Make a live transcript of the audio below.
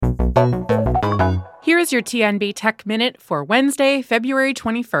Here is your TNB Tech Minute for Wednesday, February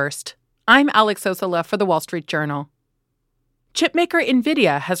 21st. I'm Alex Osala for The Wall Street Journal. Chipmaker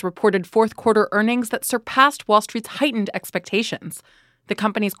Nvidia has reported fourth-quarter earnings that surpassed Wall Street's heightened expectations. The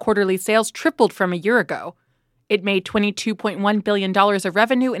company's quarterly sales tripled from a year ago. It made $22.1 billion of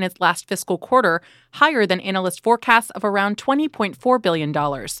revenue in its last fiscal quarter, higher than analyst forecasts of around $20.4 billion.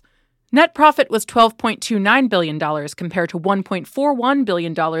 Net profit was $12.29 billion compared to $1.41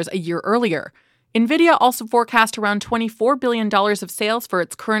 billion a year earlier. Nvidia also forecast around $24 billion of sales for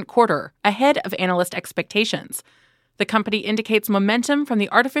its current quarter, ahead of analyst expectations. The company indicates momentum from the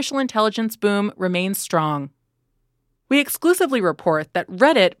artificial intelligence boom remains strong. We exclusively report that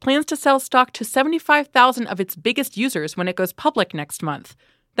Reddit plans to sell stock to 75,000 of its biggest users when it goes public next month.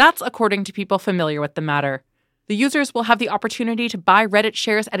 That's according to people familiar with the matter. The users will have the opportunity to buy Reddit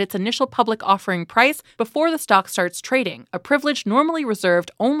shares at its initial public offering price before the stock starts trading, a privilege normally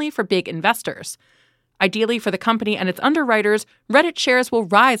reserved only for big investors. Ideally for the company and its underwriters, Reddit shares will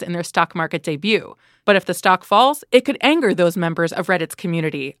rise in their stock market debut. But if the stock falls, it could anger those members of Reddit's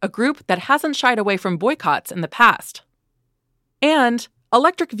community, a group that hasn't shied away from boycotts in the past. And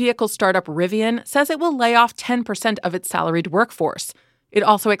electric vehicle startup Rivian says it will lay off 10% of its salaried workforce. It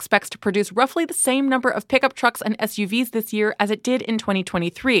also expects to produce roughly the same number of pickup trucks and SUVs this year as it did in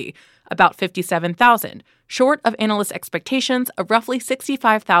 2023, about 57,000, short of analyst expectations of roughly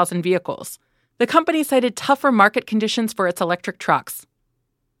 65,000 vehicles. The company cited tougher market conditions for its electric trucks.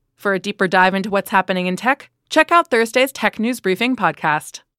 For a deeper dive into what's happening in tech, check out Thursday's Tech News Briefing podcast.